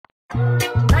Can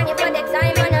you put the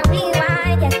time on a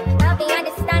rewind? Yeah. Help me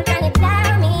understand, can you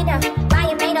tell me now why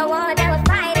you made a war that was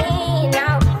fighting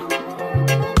now?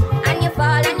 And you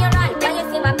fall and you run when you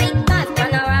see my big guns.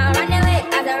 Run around, run away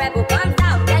as a rebel comes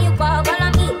out. Then you call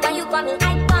on me when you call me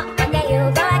I come. And then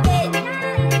you go again.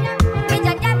 With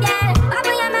your death, yeah.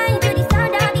 Bubble your mind to the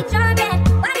sound of the trumpet.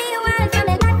 What do you want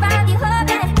from the life of the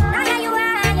hopeless? Now that you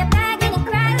are, you're begging and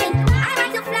crying. I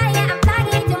want to fly, yeah, I'm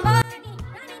flying to morning.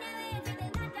 Running away to the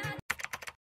land of...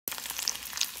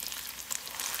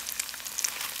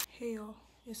 Hey y'all,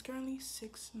 it's currently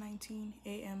 6:19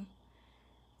 a.m.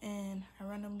 and I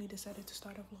randomly decided to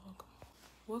start a vlog.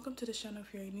 Welcome to the channel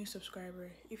if you're a new subscriber.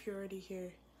 If you're already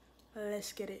here,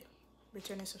 let's get it.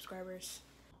 Returning subscribers.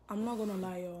 I'm not gonna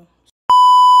lie y'all.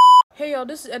 Hey y'all,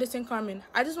 this is Editing Carmen.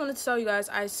 I just wanted to tell you guys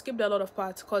I skipped a lot of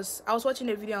parts because I was watching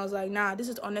the video and I was like, nah, this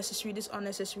is unnecessary, this is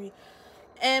unnecessary.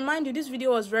 And mind you, this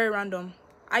video was very random.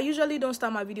 I usually don't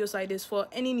start my videos like this for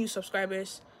any new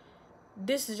subscribers.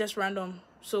 This is just random.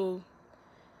 So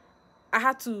I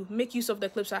had to make use of the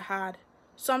clips I had.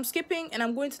 So I'm skipping and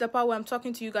I'm going to the part where I'm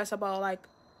talking to you guys about like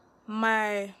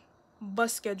my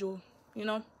bus schedule, you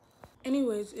know.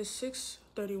 Anyways, it's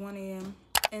 6:31 a.m.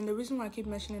 and the reason why I keep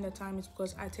mentioning the time is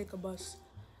because I take a bus.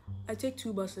 I take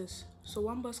 2 buses. So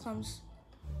one bus comes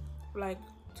like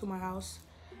to my house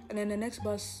and then the next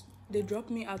bus, they drop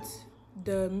me at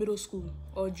the middle school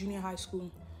or junior high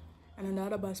school. And then the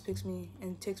other bus picks me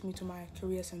and takes me to my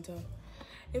career center.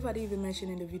 If I didn't even mention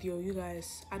in the video, you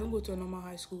guys, I don't go to a normal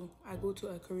high school. I go to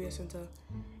a career center.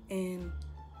 And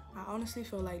I honestly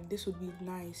felt like this would be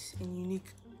nice and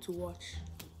unique to watch.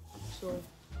 So,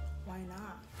 why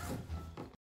not?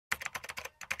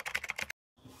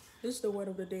 This is the word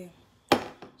of the day.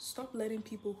 Stop letting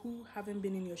people who haven't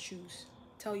been in your shoes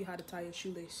tell you how to tie your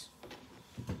shoelace.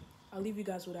 I'll leave you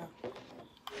guys with that.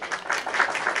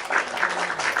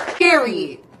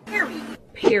 Period. Period.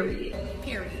 Period.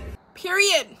 Period.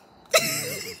 Period.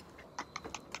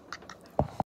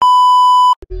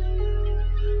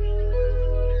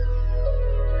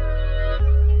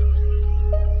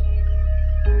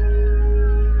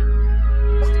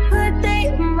 Good day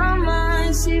in my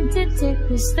mind, seem to take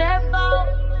a step out,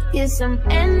 get some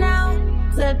air now,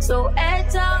 let your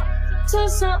edge out. To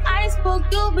some iceberg,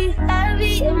 you'll be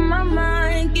heavy in my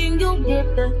mind. Can you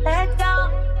get the heck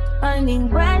out? I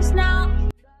need rest now.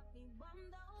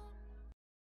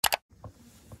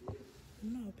 I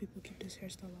don't know how people keep this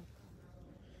hairstyle up.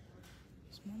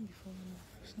 His mom be falling off.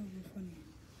 It's not even funny.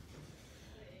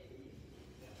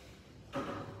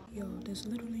 Yo, there's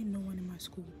literally no one in my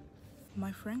school.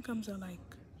 My friend comes at like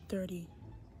 30,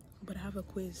 but I have a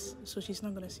quiz, so she's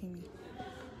not gonna see me.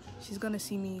 She's gonna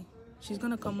see me. She's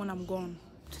gonna come when I'm gone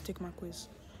to take my quiz.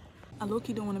 I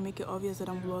low-key don't want to make it obvious that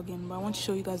I'm vlogging, but I want to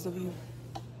show you guys the view.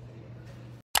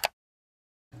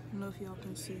 I don't know if y'all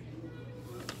can see.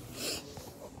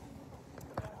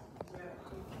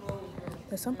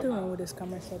 There's something wrong with this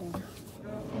camera setting.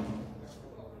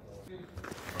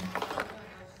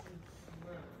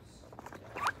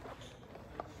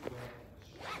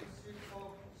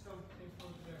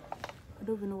 I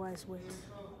don't even know why it's wet.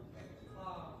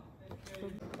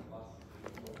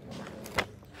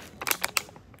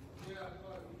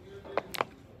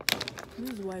 This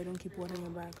is why you don't keep water in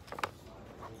your bag.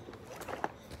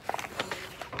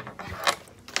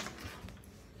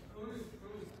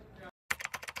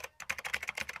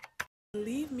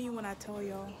 Believe me when I tell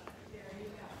y'all,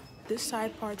 this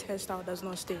side part hairstyle does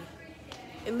not stay.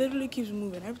 It literally keeps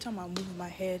moving. Every time I move my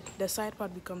head, the side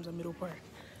part becomes a middle part.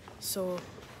 So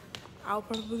I'll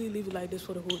probably leave it like this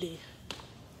for the whole day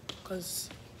because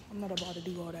I'm not about to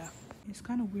do all that. It's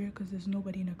kind of weird because there's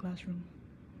nobody in the classroom.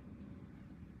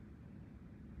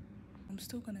 I'm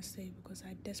still gonna stay because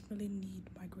I desperately need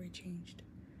my grade changed.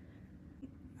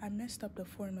 I messed up the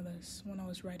formulas when I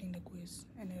was writing the quiz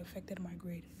and it affected my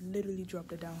grade. Literally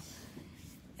dropped it down.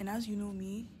 And as you know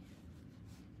me,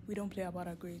 we don't play about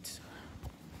our grades.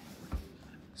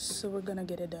 So we're gonna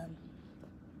get it done.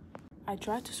 I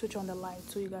tried to switch on the light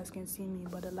so you guys can see me,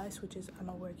 but the light switches are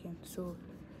not working. So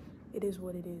it is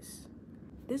what it is.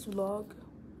 This vlog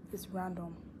is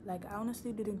random. Like, I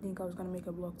honestly didn't think I was gonna make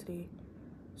a vlog today.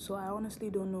 So I honestly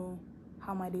don't know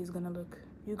how my day is gonna look.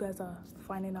 You guys are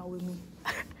finding out with me.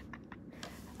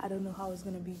 I don't know how it's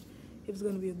gonna be. If it's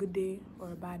gonna be a good day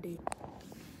or a bad day.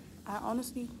 I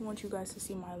honestly want you guys to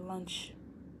see my lunch.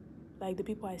 Like the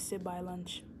people I sit by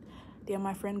lunch. They are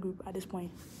my friend group at this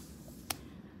point.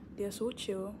 They are so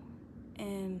chill.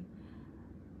 And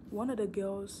one of the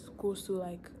girls goes to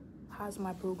has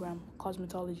my program,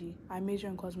 cosmetology. I major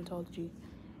in cosmetology.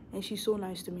 And she's so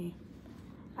nice to me.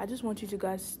 I just want you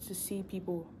guys to see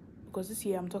people because this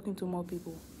year I'm talking to more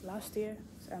people. Last year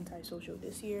it's antisocial.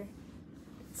 This year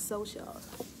it's social.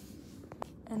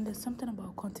 And there's something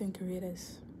about content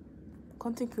creators.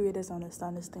 Content creators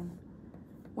understand this thing.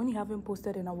 When you haven't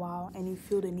posted in a while and you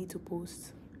feel the need to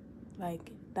post, like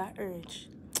that urge.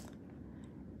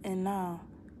 And now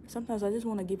sometimes I just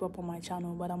want to give up on my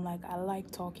channel, but I'm like, I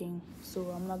like talking,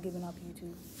 so I'm not giving up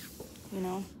YouTube, you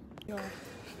know? Yo.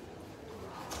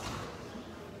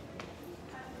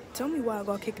 Tell me why I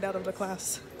got kicked out of the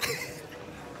class.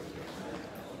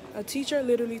 A teacher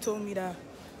literally told me that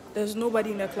there's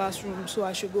nobody in the classroom, so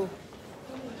I should go.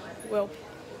 Well,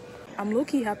 I'm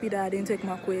low-key happy that I didn't take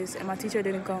my quiz and my teacher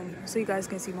didn't come, so you guys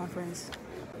can see my friends.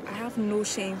 I have no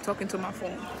shame talking to my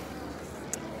phone.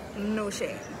 No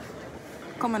shame.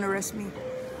 Come and arrest me.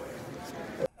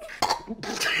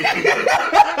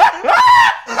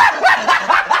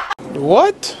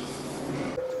 What?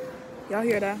 Y'all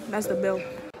hear that? That's the bell.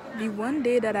 The one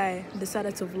day that I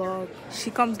decided to vlog, she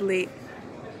comes late.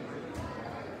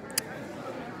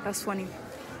 That's funny.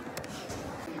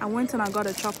 I went and I got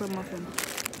a chocolate muffin.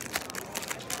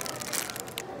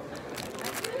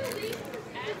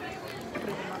 Put it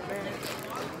in my bag.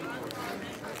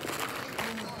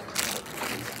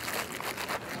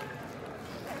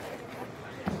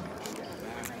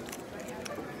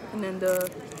 And then the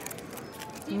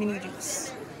mini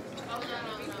juice.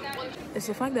 It's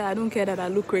the fact that I don't care that I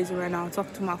look crazy right now.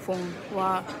 Talk to my phone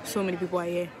while so many people are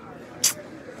here.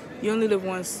 You only live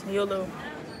once. YOLO.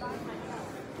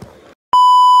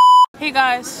 Hey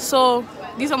guys, so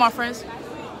these are my friends.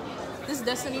 This is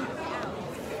Destiny.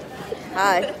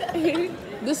 Hi,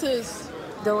 This is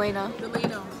Delana.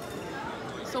 Delana.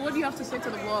 So what do you have to say to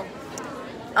the vlog?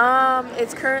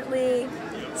 It's currently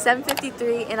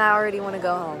 7:53 and I already want to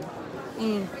go home.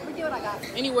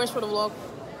 Any words for the vlog?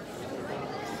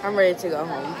 I'm ready to go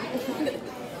home.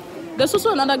 There's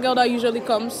also another girl that usually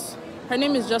comes. Her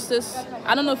name is Justice.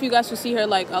 I don't know if you guys will see her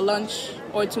like at lunch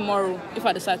or tomorrow if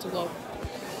I decide to vlog.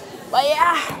 But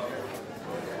yeah.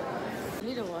 I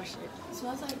need to wash it. It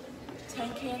smells like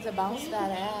 10 cans of Bounce That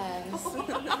Ass.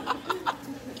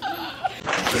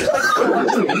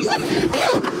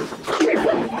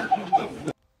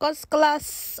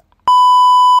 Class.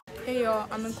 Hey y'all,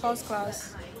 I'm in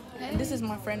class. And this is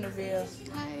my friend over here.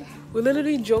 Hi. We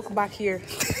literally joke back here.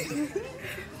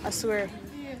 I swear.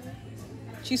 Yeah.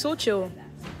 She's so chill.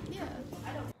 Yeah.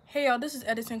 Hey y'all, this is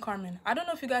Edison Carmen. I don't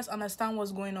know if you guys understand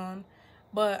what's going on,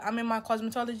 but I'm in my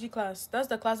cosmetology class. That's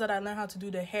the class that I learned how to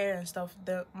do the hair and stuff,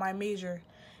 my major.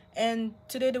 And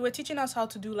today they were teaching us how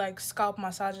to do like scalp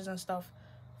massages and stuff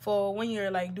for when you're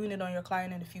like doing it on your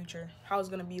client in the future. How it's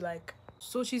gonna be like.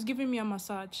 So she's giving me a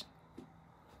massage.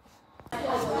 I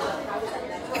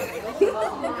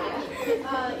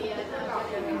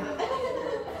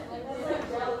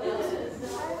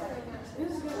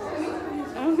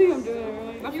don't think I'm doing it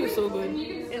right. That feels so good.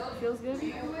 It feels good.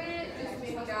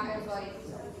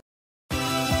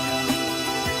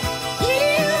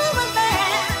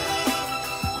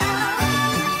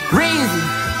 Breezy.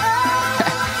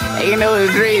 You know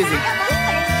it's Breezy.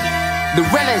 The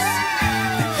realest.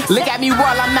 Look at me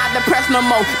while I'm not depressed no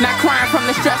more. Not crying from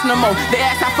the stress no more. They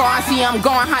ask how far I see I'm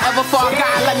going. However far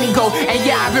God let me go. And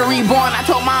yeah, I've been reborn. I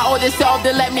told my oldest self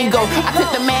to let me go. I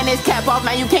took the man his cap off.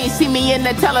 Now you can't see me in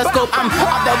the telescope. I'm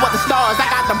up there with the stars.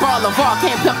 I got the ball of all.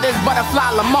 Can't pimp this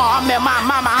butterfly Lamar. I'm in my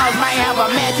mama house. Might have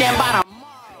a mansion by tomorrow.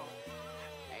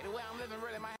 Hey, the way I'm living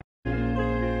really might.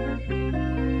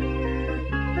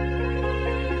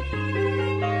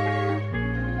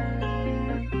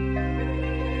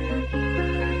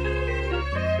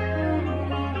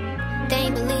 They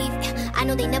ain't believe, I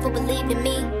know they never believed in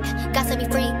me. God set me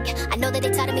free, I know that they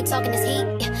tired of me talking this heat.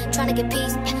 Trying to get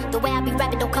peace, the way I be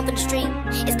rapping don't come from the street.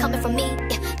 It's coming from me,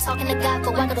 talking to God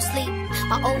before I go to sleep.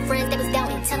 My old friends, they was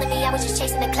doubting, telling me I was just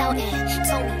chasing the clout. And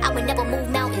told me I would never move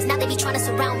mountains, now they be trying to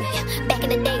surround me. Back in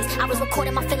the days, I was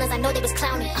recording my feelings, I know they was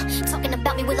clowning. Talking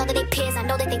about me with all of their peers, I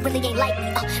know that they really ain't like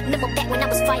me. Remember back when I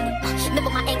was fighting, remember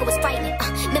my anger was frightening.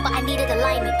 Remember I needed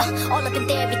alignment, all up in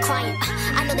there be crying.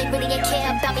 I know they really ain't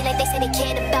care about me like they say they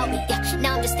cared about me.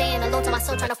 Now I'm just staying alone to my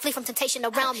soul, trying to flee from temptation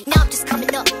around me. Now I'm just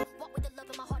coming up, walk with the love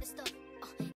in my heart and stuff.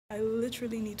 I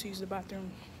literally need to use the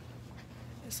bathroom.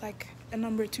 It's like a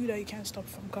number 2 that you can't stop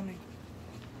from coming.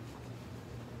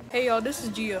 Hey y'all, this is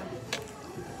Gia.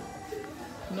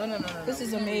 No. This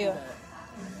is Amaya.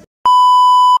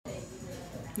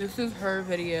 This is her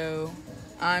video.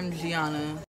 I'm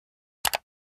Gianna.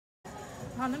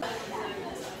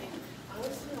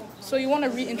 So you want a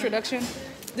reintroduction?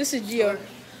 This is Gia.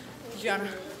 Gianna.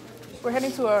 We're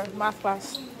heading to our math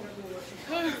class.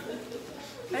 I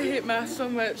hate math so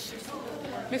much.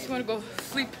 Makes me want to go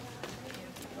sleep.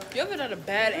 You have it at a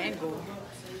bad angle.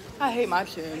 I hate my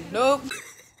chin. Nope.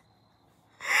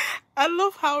 I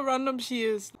love how random she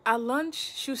is. At lunch,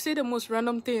 she'll say the most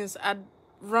random things at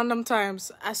random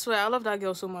times. I swear, I love that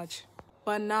girl so much.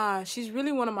 But nah, she's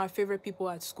really one of my favorite people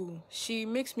at school. She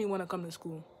makes me want to come to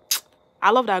school.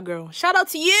 I love that girl. Shout out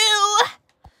to you!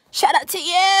 Shout out to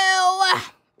you!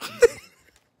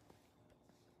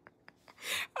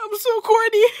 I'm so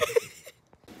corny.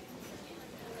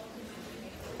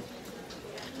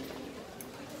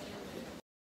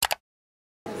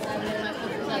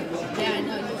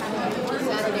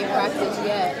 Saturday practice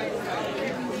yet.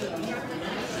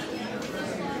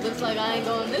 Looks like I ain't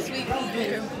going this week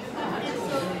either.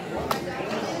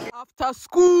 After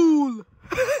school.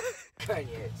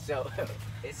 So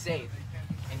it's safe.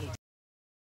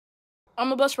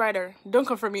 I'm a bus rider. Don't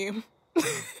come for me.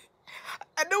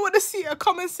 I don't want to see a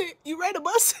comment say, you ride a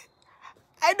bus?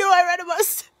 I know I ride a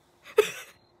bus.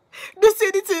 Don't say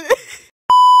anything.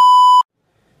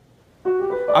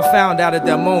 I found out at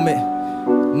that moment,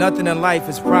 nothing in life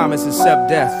is promised except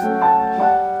death.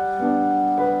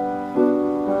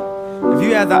 If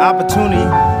you had the opportunity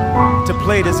to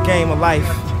play this game of life,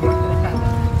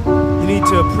 you need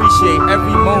to appreciate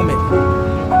every moment.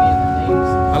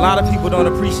 A lot of people don't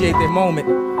appreciate their moment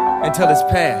until it's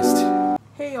past.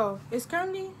 Hey y'all, it's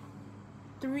currently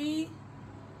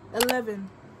 3:11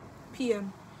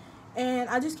 p.m. and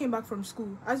I just came back from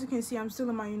school. As you can see, I'm still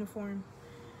in my uniform.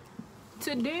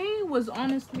 Today was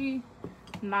honestly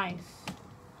nice.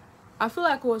 I feel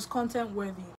like it was content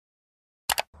worthy.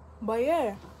 But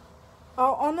yeah,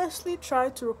 I'll honestly try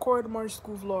to record more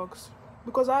school vlogs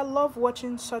because I love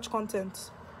watching such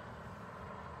content.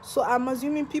 So I'm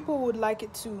assuming people would like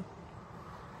it too.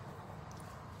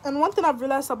 And one thing I've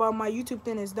realized about my YouTube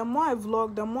thing is the more I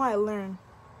vlog, the more I learn.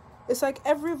 It's like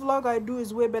every vlog I do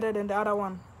is way better than the other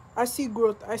one. I see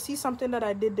growth. I see something that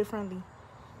I did differently.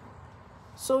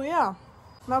 So yeah,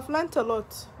 and I've learned a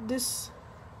lot this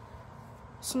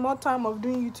small time of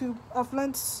doing YouTube. I've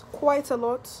learned quite a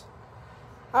lot.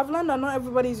 I've learned that not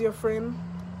everybody is your friend.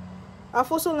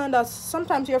 I've also learned that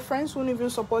sometimes your friends won't even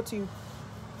support you.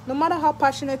 No matter how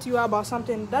passionate you are about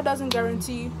something, that doesn't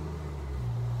guarantee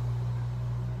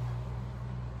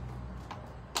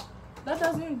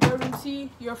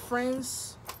your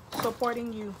friends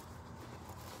supporting you.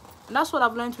 And that's what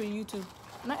I've learned with YouTube.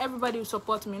 Not everybody will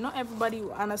support me. Not everybody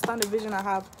will understand the vision I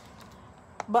have.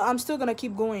 But I'm still gonna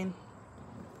keep going.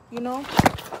 You know?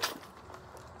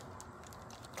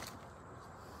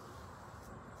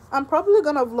 I'm probably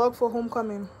gonna vlog for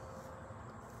homecoming.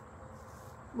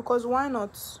 Because why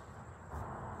not?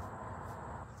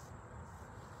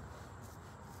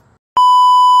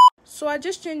 So I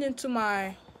just changed into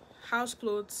my house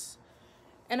clothes.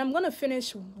 And I'm gonna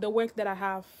finish the work that I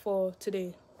have for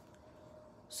today.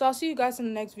 So I'll see you guys in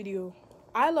the next video.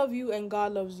 I love you and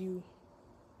God loves you.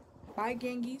 Bye,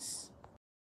 gangies.